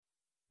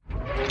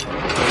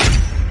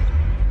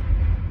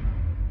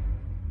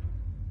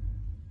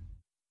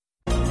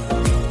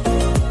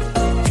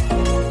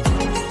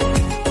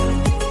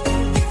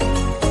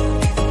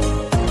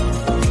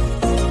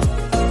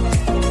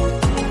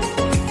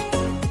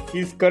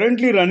He's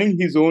currently running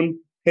his own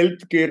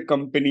healthcare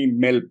company,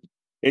 MELP,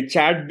 a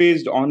chat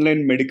based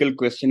online medical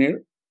questionnaire,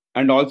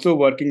 and also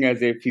working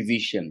as a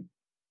physician.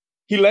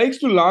 He likes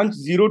to launch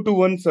 0 to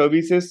 1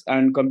 services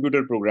and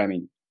computer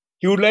programming.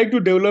 He would like to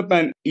develop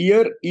an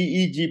ear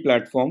EEG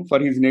platform for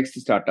his next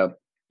startup.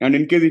 And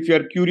in case if you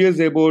are curious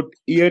about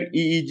ear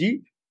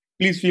EEG,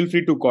 please feel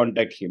free to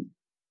contact him.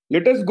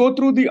 Let us go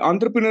through the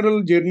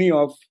entrepreneurial journey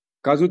of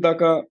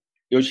Kazutaka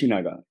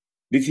Yoshinaga.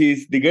 This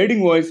is the Guiding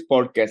Voice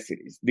podcast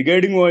series, The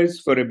Guiding Voice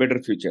for a Better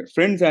Future.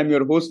 Friends, I am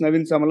your host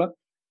Navin Samala,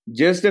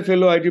 just a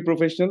fellow IT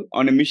professional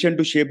on a mission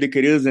to shape the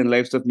careers and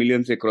lives of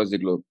millions across the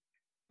globe.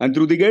 And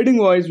through the Guiding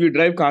Voice, we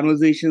drive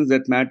conversations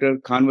that matter,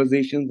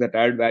 conversations that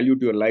add value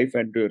to your life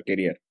and to your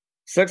career.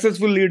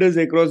 Successful leaders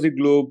across the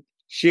globe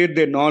share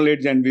their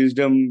knowledge and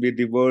wisdom with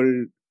the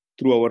world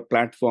through our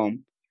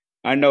platform.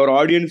 And our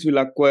audience will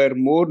acquire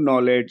more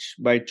knowledge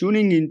by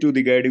tuning into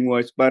the Guiding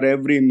Voice per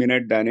every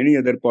minute than any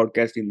other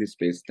podcast in this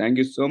space. Thank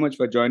you so much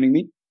for joining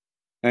me.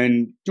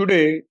 And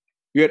today,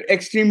 we are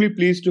extremely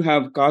pleased to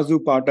have Kazu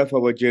part of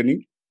our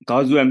journey.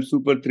 Kazu, I'm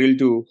super thrilled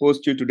to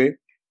host you today.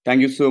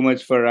 Thank you so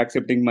much for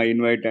accepting my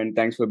invite and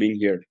thanks for being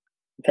here.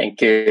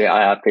 Thank you.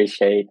 I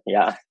appreciate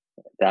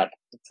that.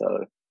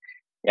 So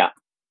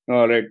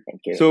All right.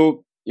 thank you.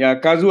 So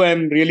Kazu,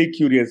 I'm really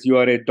curious. You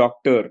are a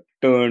doctor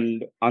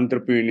turned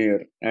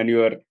entrepreneur and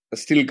you are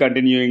still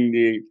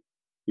continuing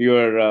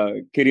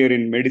your career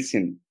in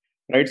medicine,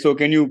 right? So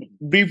can you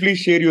briefly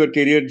share your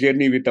career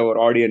journey with our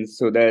audience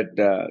so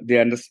that they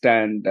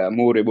understand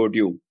more about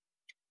you?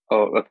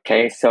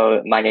 Okay.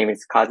 So my name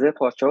is Kazu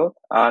for short,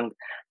 and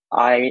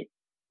I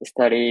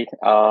studied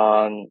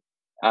and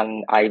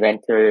I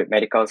went to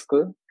medical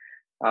school,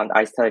 and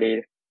I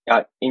studied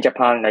in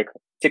Japan like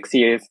 6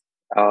 years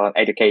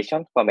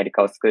education for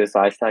medical school.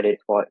 So I studied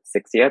for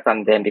 6 years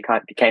and then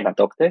became a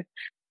doctor.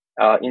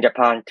 In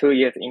Japan, 2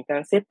 years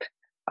internship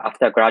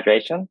after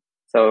graduation.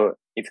 So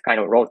it's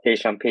kind of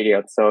rotation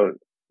period. So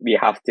we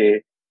have to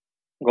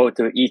go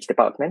to each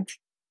department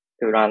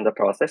to run the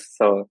process.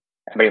 So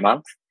every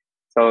month.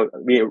 So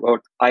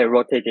I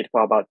rotated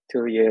for about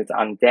 2 years,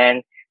 and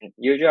then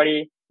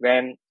usually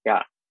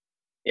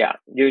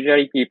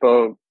usually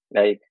people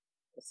like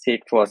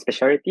seek for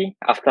specialty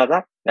after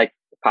that, like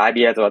 5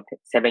 years or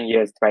 7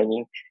 years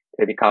training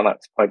to become,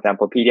 for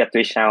example,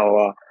 pediatrician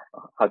or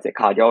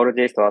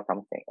cardiologist or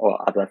something or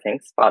other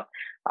things. But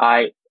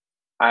I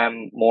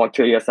am more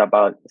curious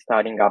about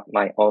starting up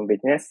my own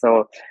business.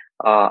 So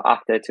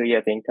after 2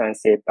 years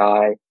internship,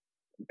 I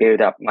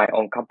built up my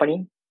own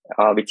company,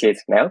 which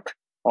is MELP,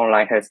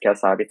 online healthcare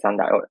service, and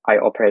I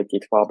operate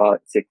it for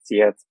about 6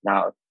 years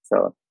now.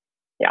 So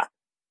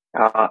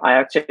I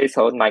actually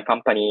sold my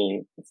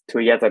company 2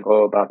 years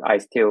ago, but I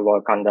still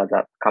work under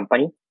that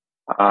company,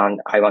 and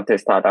I want to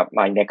start up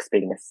my next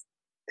business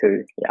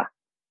too.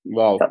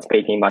 Wow. That's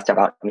pretty much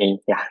about me.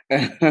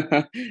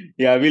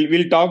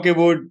 We'll talk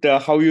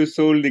about how you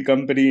sold the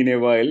company in a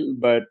while,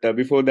 but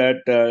before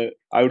that,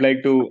 I would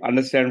like to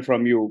understand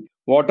from you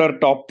what are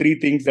top 3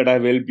 things that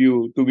have helped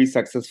you to be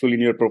successful in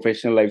your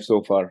professional life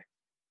so far.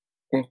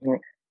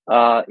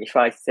 If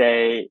I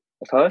say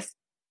first,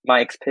 my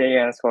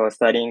experience for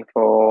studying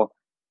for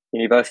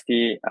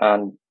university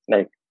and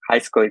like high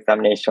school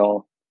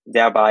examination,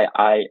 thereby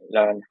I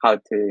learned how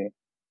to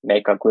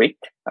make a grit.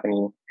 I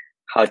mean,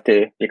 how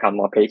to become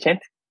more patient.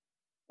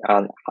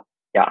 And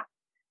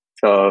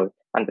so,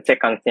 and the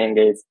second thing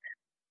is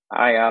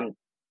I am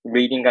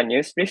reading a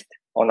news list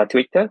on a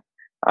Twitter,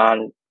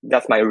 and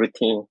that's my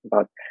routine.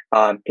 But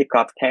pick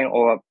up 10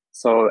 or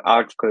so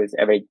articles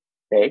every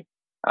day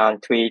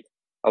and tweet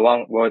a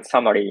one-word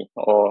summary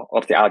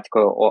of the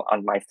article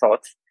and my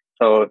thoughts.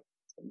 So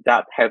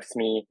that helps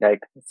me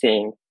like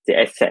seeing the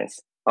essence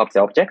of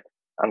the object.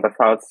 And the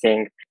third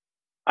thing,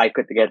 I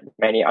could get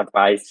many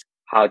advice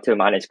how to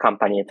manage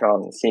company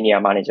from senior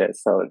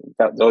managers. So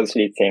those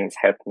 3 things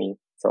helped me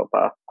so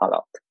far a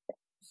lot.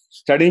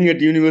 Studying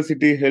at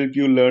university helped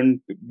you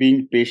learn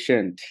being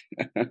patient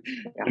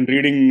and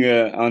reading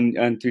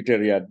on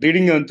Twitter.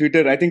 Reading on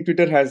Twitter. I think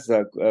Twitter has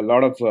a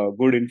lot of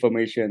good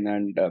information,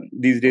 and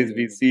these days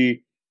we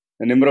see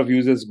a number of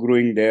users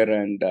growing there.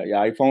 And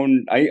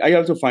I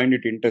also find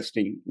it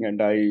interesting.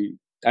 And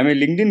I'm a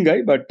LinkedIn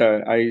guy, but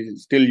I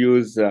still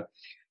use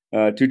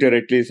Twitter.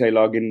 At least I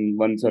log in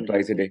once or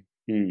twice a day.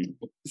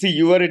 See,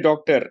 you are a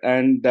doctor,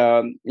 and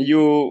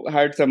you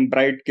had some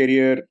bright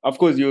career. Of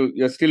course,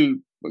 you're still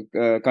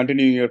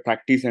continuing your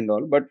practice and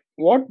all, but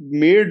what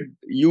made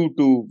you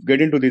to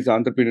get into this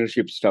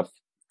entrepreneurship stuff?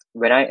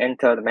 When I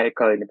entered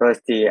medical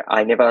university,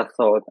 I never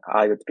thought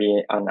I would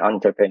be an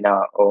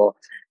entrepreneur, or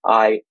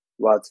I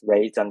was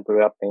raised and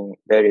grew up in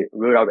very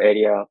rural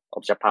area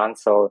of Japan.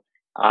 So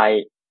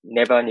I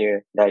never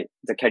knew like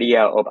the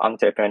career of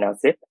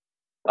entrepreneurship,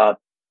 but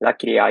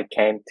luckily I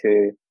came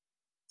to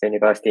the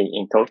university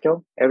in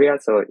Tokyo area.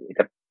 So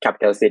the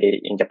capital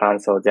city in Japan.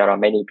 So there are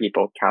many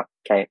people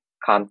can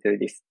come to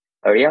this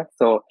area.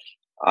 So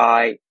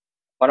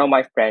one of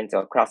my friends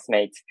or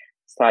classmates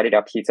started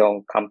up his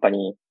own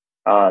company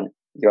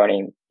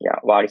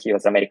while he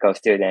was a medical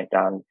student,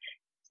 and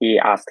he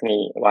asked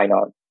me why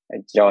not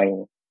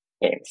join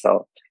him.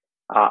 So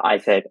I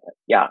said,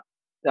 yeah,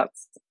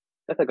 that's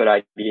a good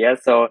idea.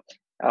 So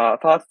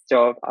first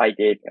task I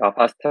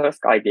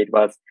did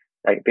was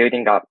like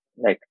building up,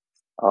 like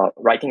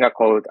writing a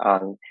code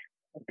and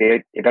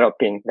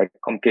developing like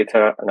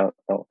computer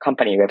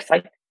company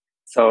website.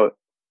 So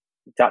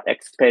that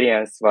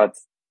experience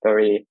was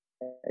very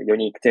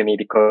unique to me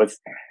because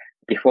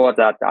before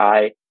that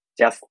I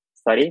just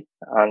studied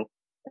and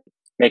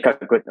make a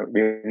good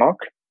remark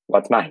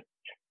was my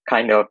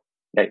kind of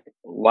like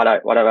what I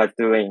was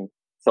doing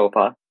so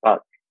far. But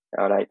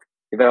like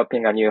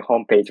developing a new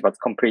homepage was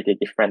completely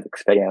different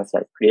experience,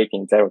 like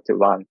creating 0 to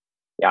 1.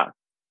 Yeah.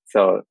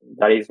 So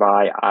that is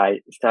why I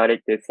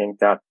started to think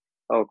that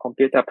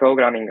computer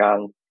programming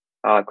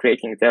and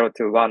creating 0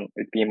 to 1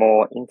 would be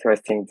more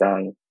interesting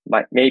than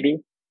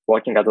maybe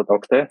working as a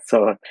doctor.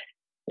 So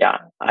yeah,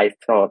 I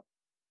thought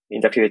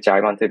in the future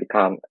I want to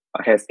become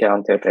a healthcare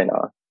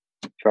entrepreneur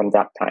from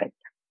that time.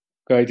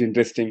 Quite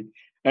interesting.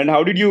 And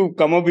how did you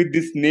come up with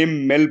this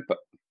name MELP?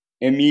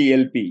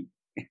 MELP.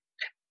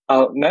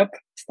 MELP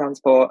stands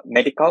for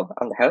medical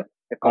and health,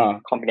 the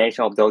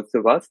combination of those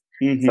two words.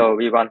 Mm-hmm. So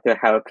we want to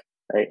help,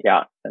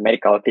 the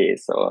medical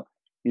piece. So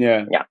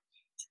yeah,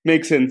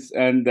 makes sense.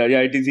 And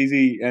it is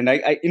easy. And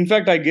I, in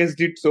fact, I guessed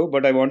it so,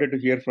 but I wanted to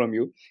hear from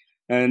you.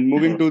 And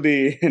moving to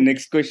the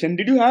next question,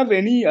 did you have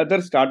any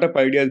other startup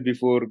ideas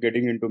before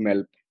getting into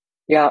MELP?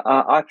 Yeah,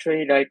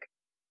 actually, like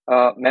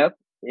MELP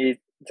is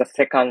the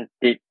second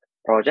big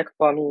project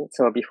for me.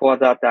 So before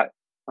that,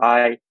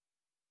 I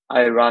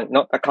run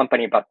not a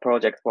company but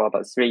project for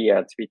about 3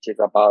 years, which is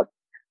about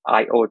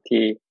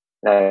IoT,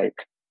 like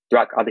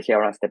drug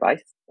adherence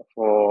device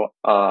for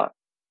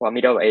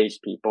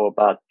middle-aged people.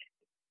 But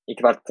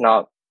it was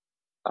not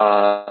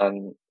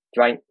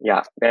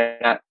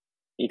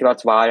it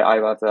was while I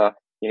was a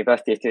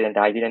university student.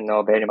 I didn't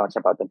know very much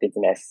about the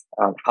business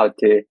and how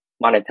to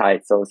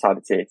monetize those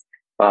services.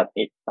 But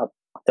at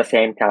the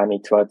same time,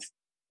 it was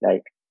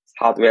like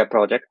hardware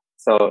project.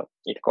 So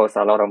it cost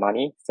a lot of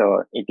money.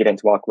 So it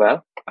didn't work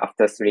well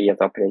after 3 years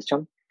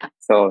operation.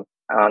 So,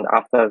 and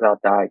after that,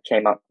 I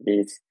came up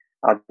with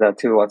other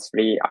 2 or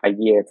 3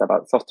 ideas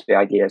about software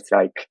ideas,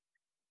 like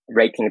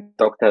rating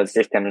doctor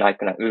system,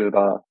 like an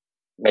Uber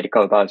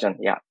medical version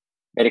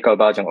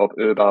of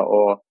Uber,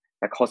 or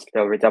like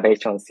hospital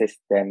reservation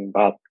system.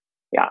 But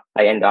yeah,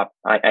 I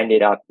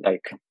ended up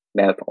like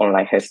MELP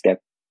online healthcare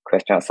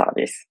question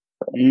service.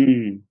 So,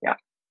 yeah.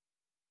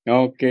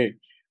 Okay.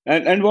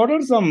 And what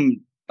are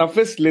some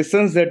toughest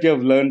lessons that you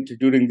have learned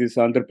during this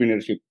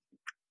entrepreneurship?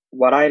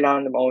 What I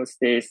learned most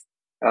is,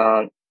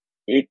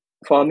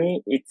 for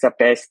me, it's the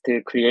best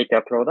to create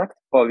a product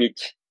for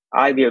which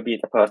I will be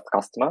the first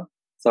customer.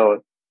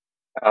 So,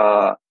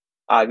 I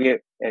will,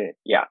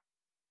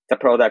 the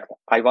product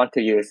I want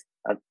to use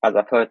as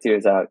a first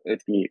user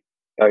would be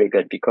very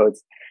good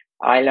because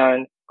I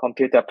learned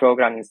computer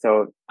programming.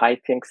 So I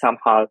think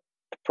somehow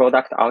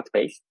product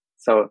outpaced.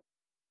 So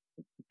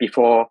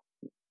before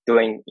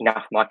doing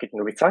enough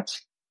marketing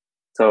research,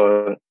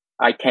 so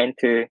I tend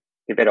to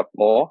develop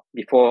more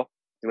before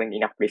doing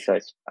enough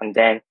research. And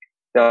then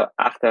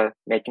after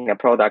making a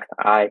product,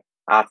 I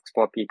ask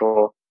for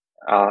people,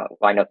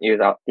 why not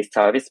use this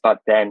service? But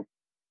then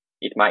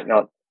it might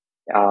not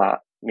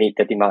meet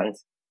the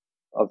demands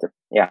of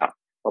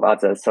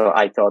others. So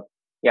I thought,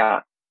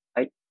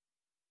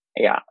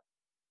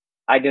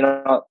 I do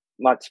not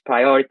much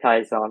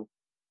prioritize on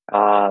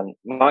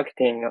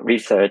marketing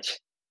research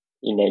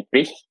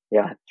innately,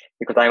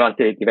 because I want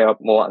to develop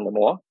more and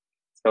more.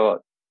 So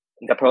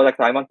the product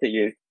I want to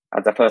use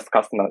as the first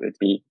customer would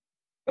be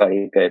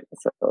very good.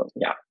 So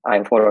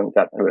I'm following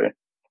that rule.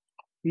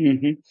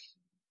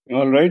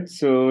 All right.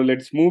 So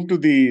let's move to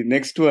the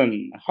next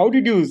one. How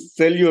did you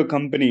sell your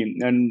company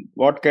and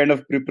what kind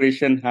of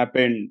preparation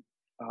happened?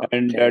 Okay.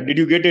 And did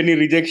you get any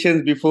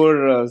rejections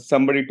before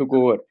somebody took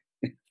over?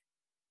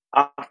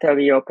 After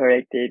we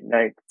operated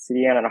like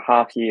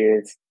 3.5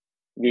 years,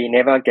 we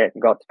never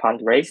got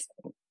fundraised.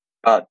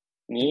 But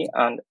me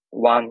and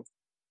one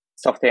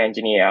software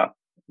engineer,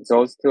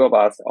 those 2 of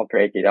us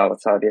operated our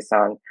service.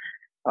 And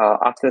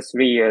after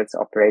 3 years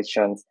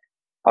operations,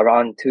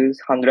 around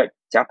 200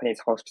 Japanese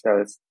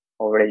hospitals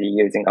already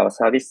using our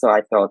service. So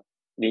I thought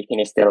we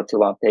finished 0 to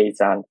 1 phase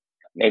and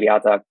maybe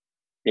other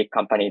big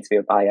companies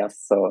will buy us.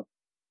 So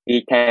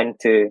we tend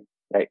to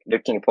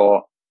looking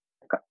for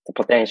the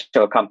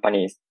potential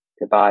companies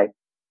to buy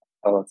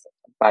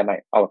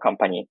our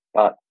company.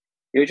 But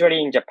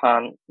usually in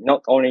Japan,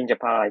 not only in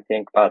Japan, I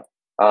think, but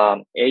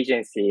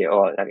agency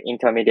or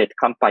intermediate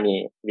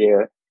company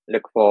will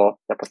look for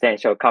the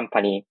potential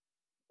company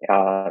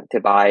to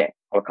buy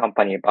our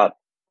company. But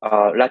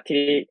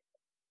luckily,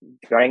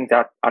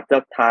 at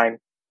that time,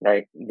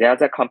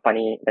 there's a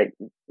company,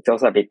 it's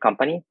also a big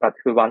company, but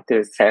who want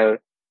to sell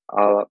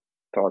our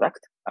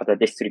product as a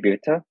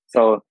distributor.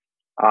 So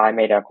I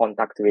made a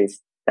contact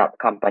with that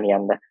company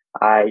and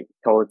I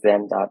told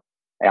them that,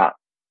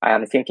 I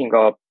am thinking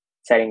of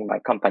selling my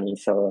company.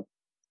 So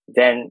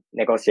then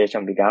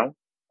negotiation began,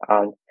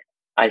 and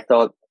I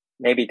thought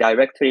maybe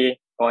directly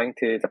going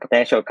to the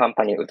potential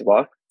company would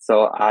work.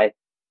 So I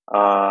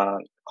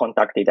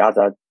contacted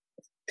other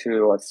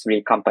 2 or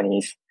 3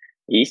 companies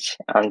each,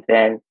 and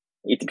then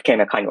it became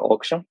a kind of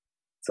auction.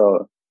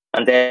 So,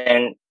 and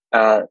then,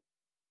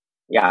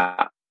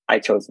 I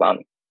chose one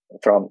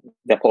from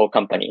the 4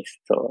 companies.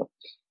 So,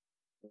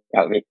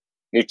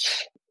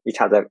 which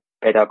has a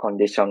better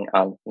condition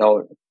and no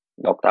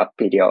locked up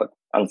period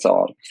and so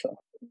on.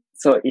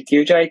 So it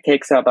usually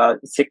takes about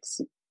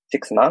 6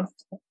 months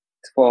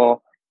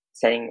for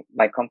selling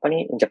my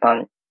company in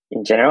Japan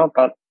in general,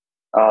 but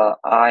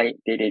I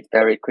did it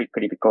very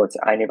quickly because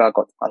I never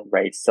got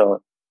fundraised.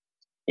 So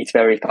it's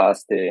very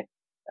fast to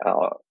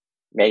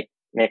make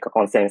a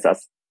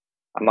consensus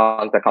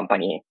among the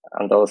company,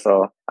 and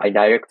also I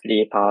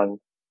directly found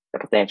the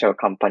potential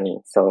company.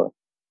 So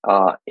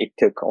it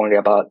took only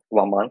about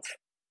 1 month.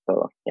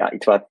 So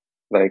it was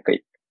very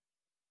quick.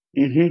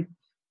 Mm-hmm.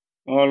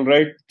 All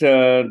right.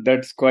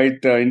 That's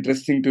quite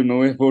interesting to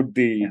know about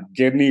the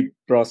journey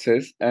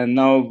process. And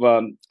now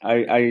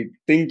I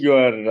think you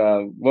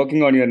are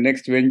working on your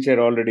next venture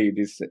already,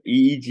 this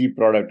EEG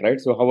product, right?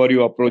 So how are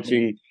you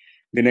approaching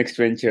the next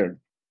venture?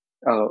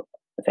 Oh,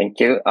 thank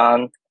you.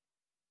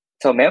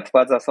 So MEP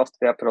was a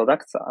software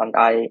product, and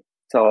I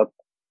thought,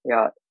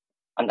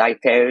 and I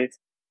failed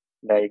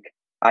like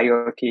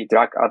IoT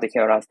drug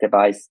adherence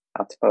device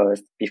at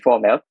first before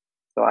MEP.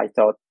 So I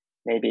thought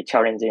maybe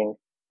challenging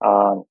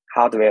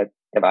hardware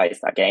device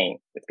again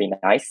would be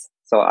nice.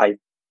 So I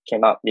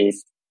came up with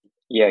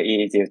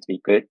EEG would be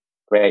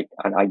great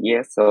an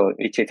idea. So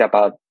which is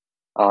about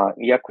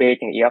we are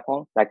creating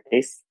earphone like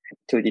this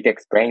to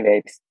detect brain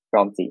waves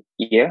from the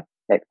ear,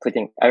 like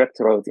putting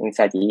electrodes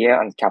inside the ear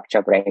and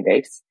capture brain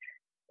waves.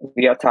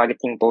 We are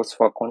targeting both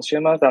for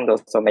consumers and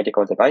also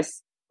medical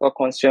device. For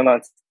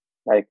consumers,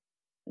 like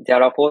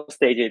there are 4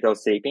 stages of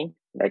sleeping,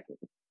 like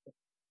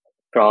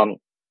from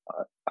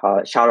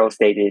shallow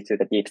stages to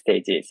the deep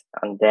stages,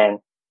 and then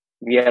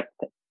we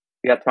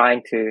are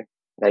trying to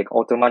like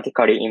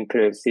automatically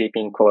improve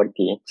sleeping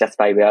quality just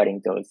by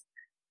wearing those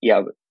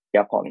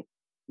earphones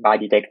by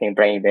detecting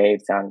brain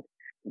waves and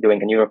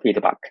doing a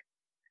neurofeedback.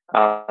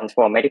 And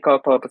for medical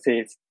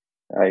purposes,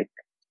 like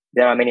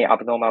there are many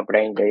abnormal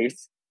brain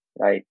waves,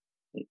 like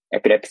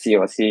epilepsy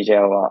or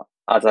seizure or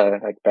other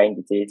like brain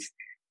disease.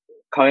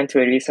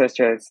 Currently,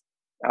 researchers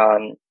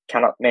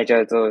cannot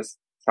measure those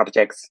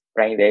subjects'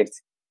 brain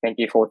waves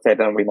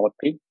 24/7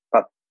 remotely,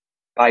 but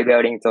by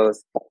wearing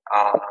those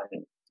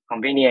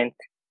convenient,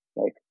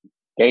 like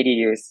daily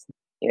use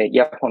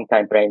earphone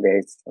type brain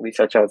waves,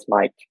 researchers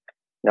might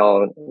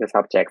know the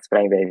subject's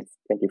brain waves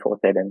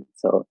 24/7.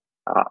 So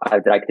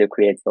I'd like to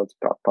create those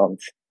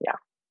platforms. Yeah.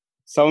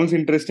 Sounds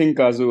interesting,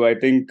 Kazu. I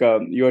think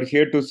you're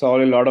here to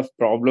solve a lot of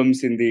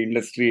problems in the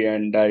industry,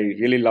 and I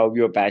really love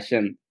your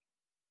passion.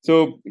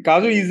 So,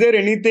 Kazu, is there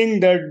anything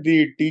that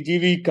the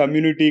TGV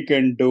community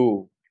can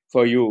do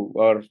for you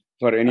or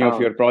for any of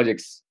your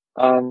projects?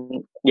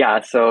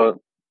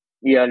 So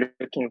we are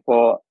looking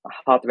for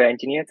hardware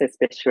engineers,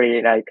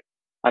 especially like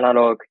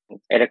analog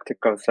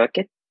electrical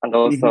circuit, and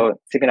also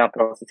signal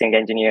processing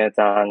engineers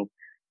and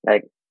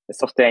like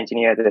software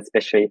engineers,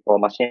 especially for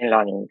machine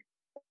learning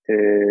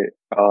to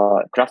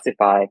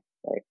classify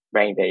like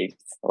brain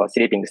waves or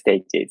sleeping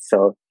stages.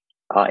 So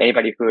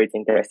anybody who is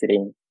interested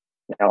in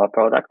our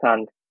product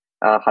and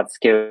has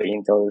skill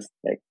in those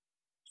like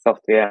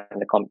software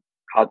and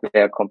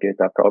hardware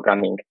computer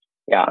programming,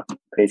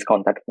 please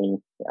contact me.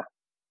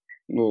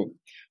 Oh,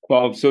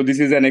 wow. So this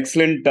is an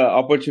excellent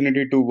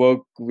opportunity to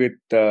work with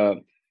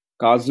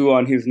Kazu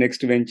on his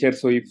next venture.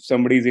 So if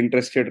somebody is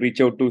interested,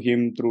 reach out to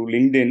him through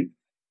LinkedIn,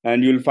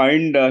 and you'll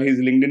find his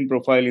LinkedIn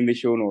profile in the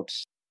show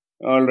notes.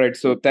 All right.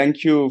 So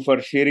thank you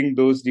for sharing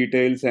those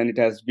details, and it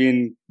has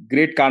been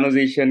great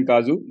conversation,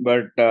 Kazu.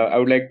 But I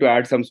would like to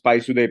add some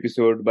spice to the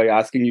episode by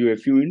asking you a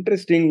few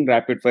interesting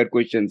rapid fire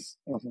questions.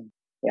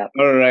 Yeah.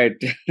 All right.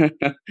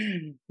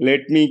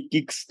 Let me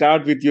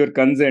kickstart with your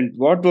consent.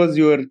 What was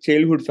your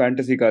childhood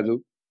fantasy, Kazu?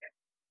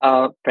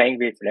 Playing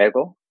with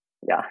Lego.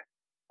 Yeah.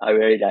 I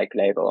really like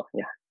Lego.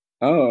 Yeah.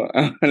 Oh,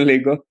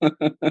 Lego.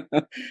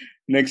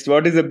 Next,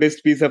 what is the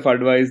best piece of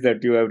advice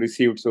that you have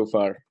received so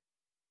far?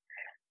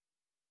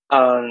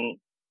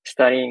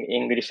 Studying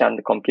English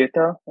and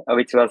computer,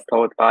 which was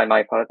taught by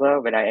my father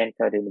when I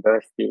entered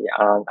university,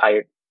 and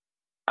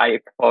I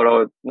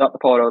not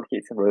followed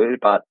his rule,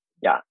 but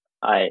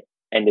I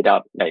ended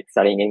up like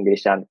studying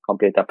English and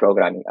computer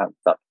programming, and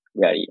that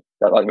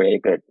was really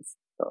good.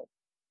 So.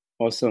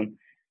 Awesome.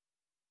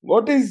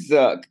 What is?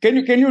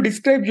 Can you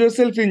describe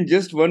yourself in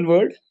just one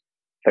word?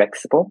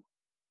 Flexible.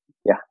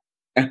 Yeah.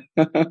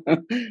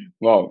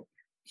 Wow,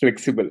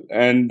 flexible.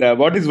 And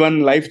what is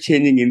one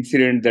life-changing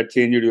incident that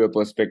changed your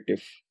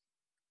perspective?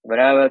 When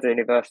I was a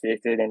university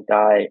student,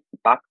 I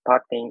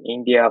backpacked in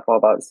India for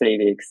about 3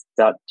 weeks.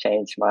 That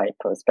changed my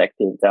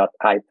perspective. That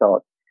I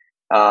thought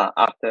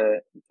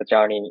after the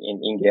journey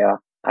in India,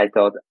 I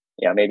thought,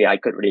 maybe I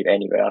could live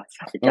anywhere.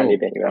 So I can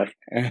live anywhere.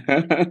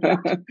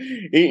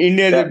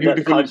 India is a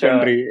beautiful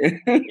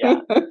country.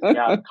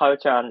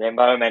 Culture and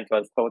environment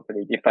was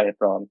totally different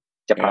from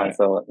Japan.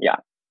 So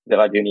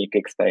the unique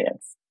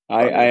experience.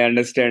 I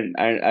understand.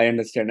 I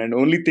understand. And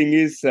only thing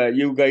is,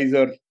 you guys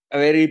are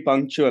very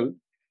punctual.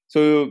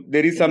 So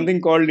there is Mm-hmm.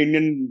 something called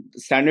Indian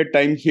Standard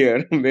Time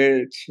here,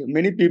 which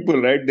many people,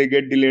 right, they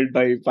get delayed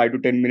by 5 to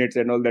 10 minutes,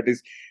 and all that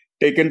is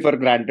taken for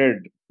granted.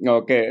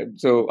 Okay,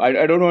 so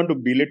I don't want to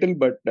belittle,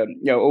 but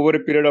yeah, over a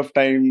period of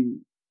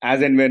time,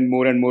 as and when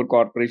more and more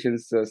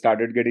corporations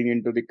started getting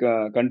into the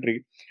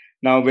country,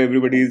 now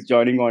everybody is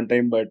joining on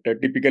time. But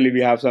typically, we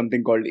have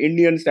something called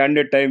Indian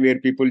Standard Time where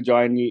people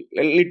join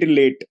a little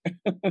late.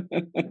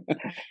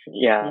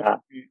 Yeah,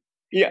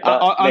 Yeah,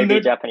 but on maybe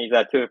that, Japanese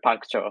are too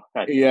punctual.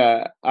 I think.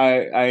 yeah,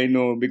 I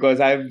know because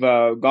I've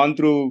gone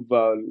through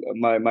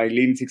my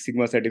Lean Six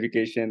Sigma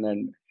certification,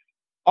 and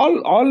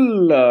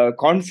all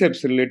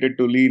concepts related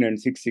to Lean and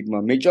Six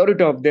Sigma.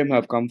 Majority of them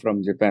have come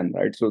from Japan,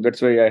 right? So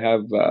that's why I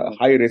have Mhm.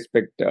 high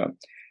respect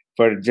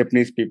for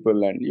Japanese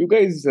people, and you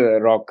guys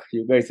rock.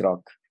 You guys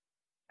rock.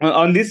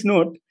 On this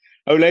note,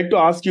 I would like to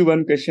ask you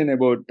one question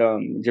about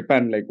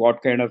Japan. Like,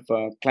 what kind of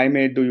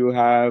climate do you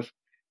have,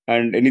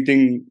 and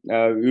anything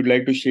you'd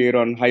like to share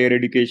on higher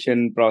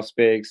education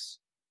prospects?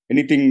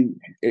 Anything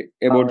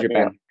about Yeah.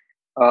 Japan?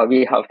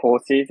 We have 4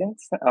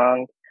 seasons,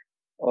 and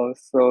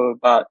also,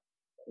 but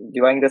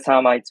during the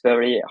summer it's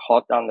very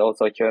hot and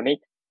also humid,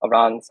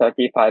 around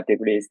 35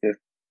 degrees to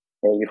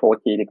maybe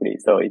 40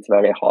 degrees. So it's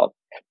very hot.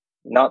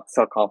 Not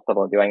so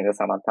comfortable during the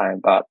summertime,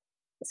 but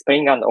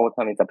spring and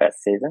autumn is the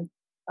best season.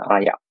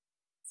 Yeah.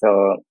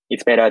 So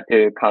it's better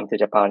to come to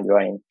Japan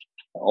during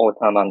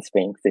autumn and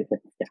spring season.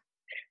 Yeah.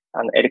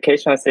 And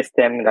educational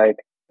system, like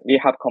we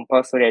have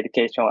compulsory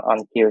education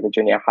until the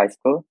junior high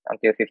school,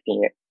 until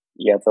 15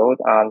 years old.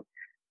 And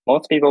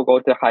most people go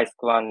to high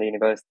school and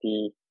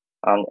university,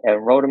 and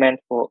enrollment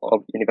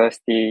of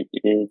university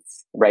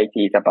is rate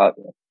is about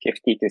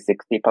 50 to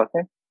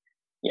 60%.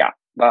 Yeah.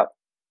 But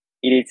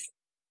it is,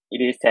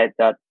 it is said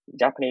that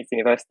Japanese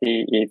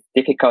university is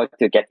difficult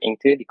to get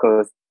into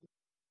because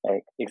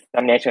like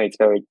examination is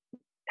very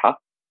tough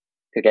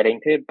to get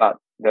into, but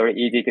very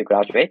easy to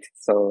graduate.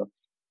 So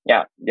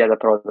yeah, there are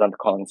pros and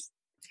cons.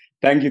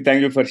 Thank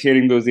you for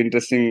sharing those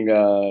interesting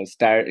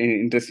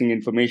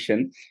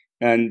information.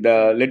 And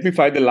let me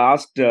fire the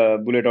last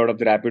bullet out of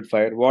the rapid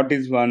fire. What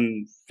is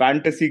one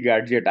fantasy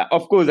gadget?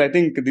 Of course, I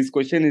think this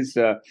question is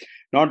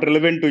not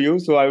relevant to you,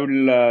 so I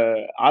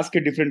will ask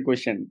a different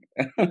question.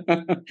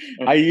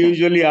 I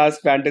usually ask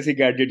fantasy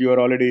gadget. You are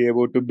already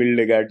able to build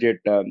a gadget,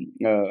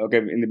 okay,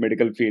 in the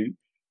medical field.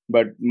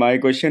 But my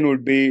question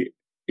would be,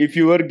 if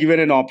you were given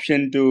an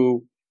option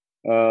to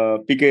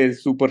pick a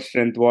super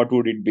strength, what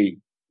would it be?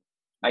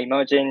 I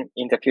imagine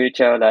in the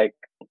future, like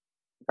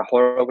a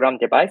hologram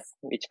device,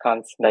 which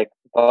comes like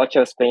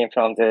virtual screen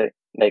from the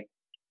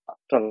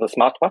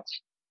smartwatch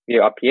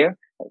will appear,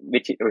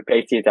 which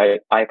replaces the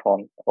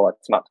iPhone or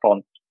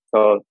smartphone.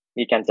 So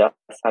we can just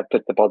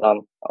put the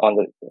button on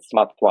the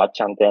smartwatch,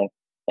 and then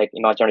like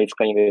imaginary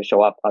screen will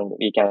show up, and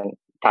we can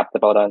tap the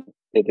button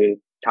to do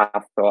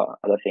tasks or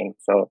other things.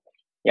 So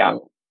yeah,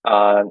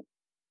 Oh,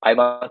 I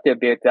want to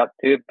build that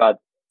too, but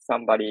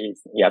someday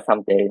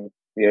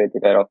will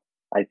develop,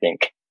 I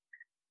think.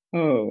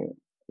 oh,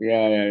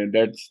 yeah,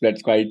 that's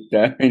quite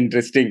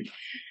interesting.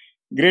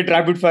 Great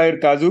rapid fire,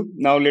 Kazu.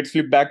 Now let's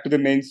flip back to the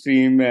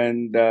mainstream.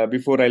 And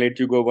before I let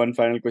you go, one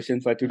final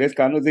question for today's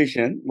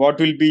conversation: what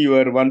will be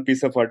your one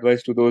piece of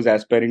advice to those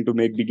aspiring to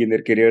make big in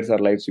their careers or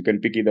lives? You can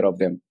pick either of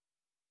them.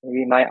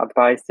 Maybe my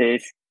advice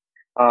is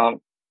um,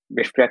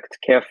 reflect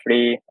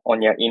carefully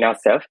on your inner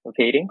self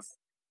feelings,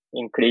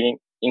 including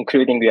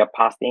your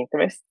past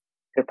interests,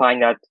 to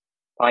find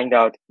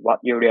out what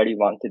you really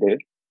want to do.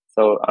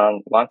 So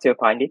once you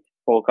find it,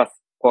 focus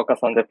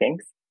on the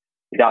things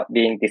without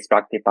being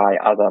distracted by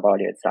other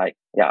values. Like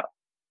yeah,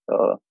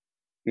 so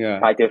Yeah.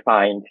 try to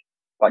find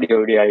what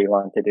you really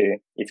want to do.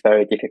 It's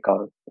very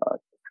difficult.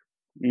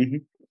 Hmm.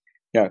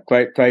 Yeah,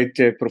 quite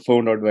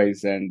profound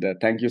advice, and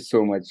thank you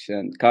so much.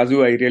 And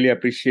Kazu, I really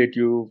appreciate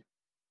you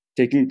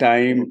taking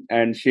time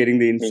and sharing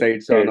the Me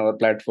insights on too. our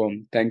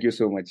platform. Thank you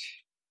so much.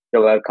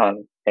 You're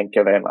welcome. Thank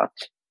you very much.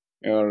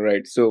 All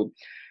right. So,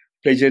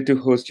 pleasure to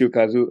host you,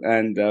 Kazu.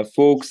 And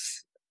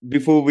folks,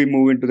 before we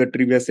move into the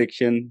trivia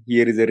section,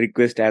 here is a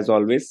request as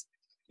always.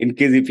 In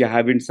case if you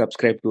haven't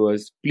subscribed to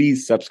us,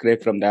 please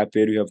subscribe from the app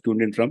where you have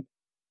tuned in from.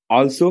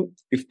 Also,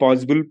 if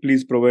possible,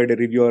 please provide a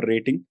review or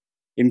rating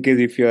in case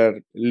if you are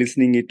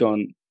listening it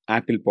on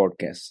Apple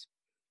Podcasts.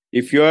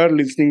 If you are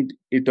listening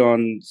it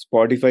on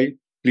Spotify,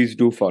 please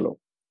do follow.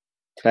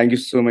 Thank you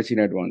so much in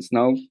advance.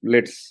 Now,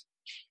 let's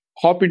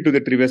hop into the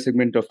trivia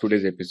segment of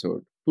today's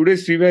episode.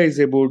 Today's trivia is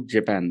about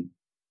Japan.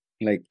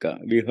 Like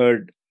we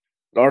heard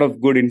a lot of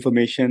good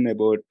information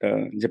about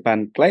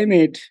Japan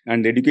climate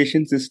and the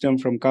education system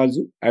from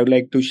Kazu. I would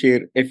like to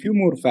share a few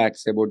more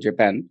facts about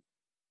Japan.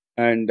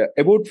 And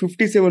about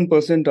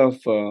 57%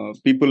 of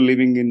people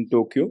living in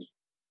Tokyo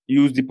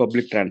use the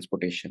public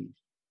transportation.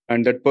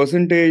 And that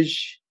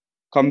percentage,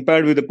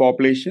 compared with the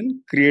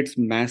population, creates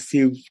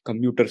massive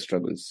commuter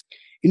struggles.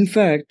 In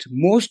fact,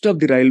 most of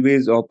the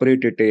railways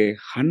operate at a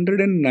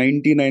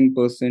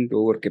 199%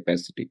 over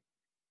capacity.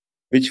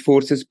 which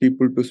forces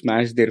people to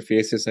smash their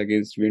faces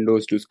against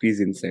windows to squeeze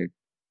inside.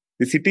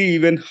 The city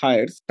even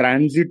hires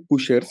transit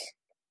pushers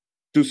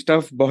to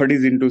stuff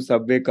bodies into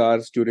subway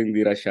cars during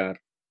the rush hour.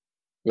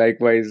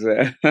 Likewise,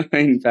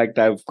 in fact,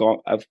 I've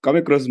come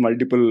across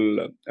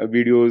multiple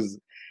videos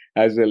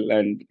as well,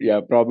 and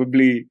yeah,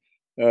 probably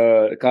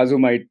Kazu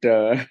might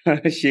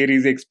share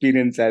his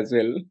experience as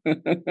well.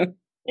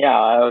 Yeah,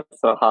 I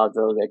also had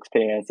those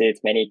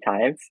experiences many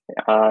times.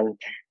 And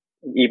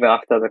even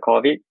after the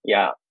COVID,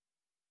 yeah,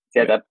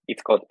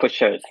 it's called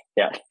pushers.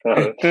 Yeah.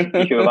 So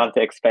if you want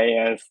to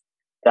experience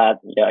that,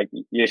 yeah,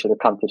 you should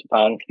come to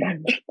Japan.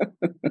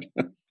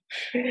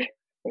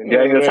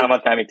 During the Right.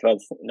 summertime, it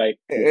was like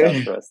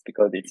disastrous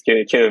because it's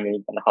too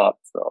humid and hot.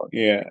 So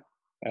Yeah,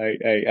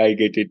 I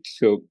get it.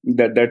 So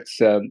that's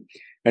an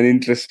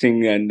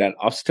interesting and an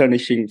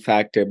astonishing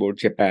fact about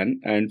Japan.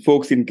 And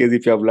folks, in case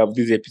if you have loved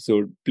this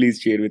episode,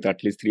 please share with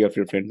at least 3 of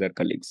your friends or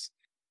colleagues.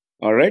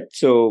 All right.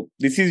 So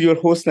this is your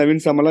host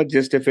Navin Samala,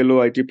 just a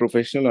fellow IT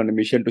professional on a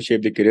mission to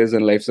shape the careers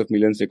and lives of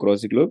millions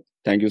across the globe.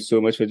 Thank you so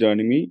much for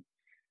joining me.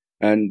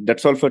 And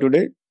that's all for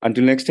today.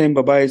 Until next time,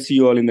 bye bye. See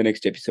you all in the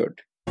next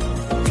episode.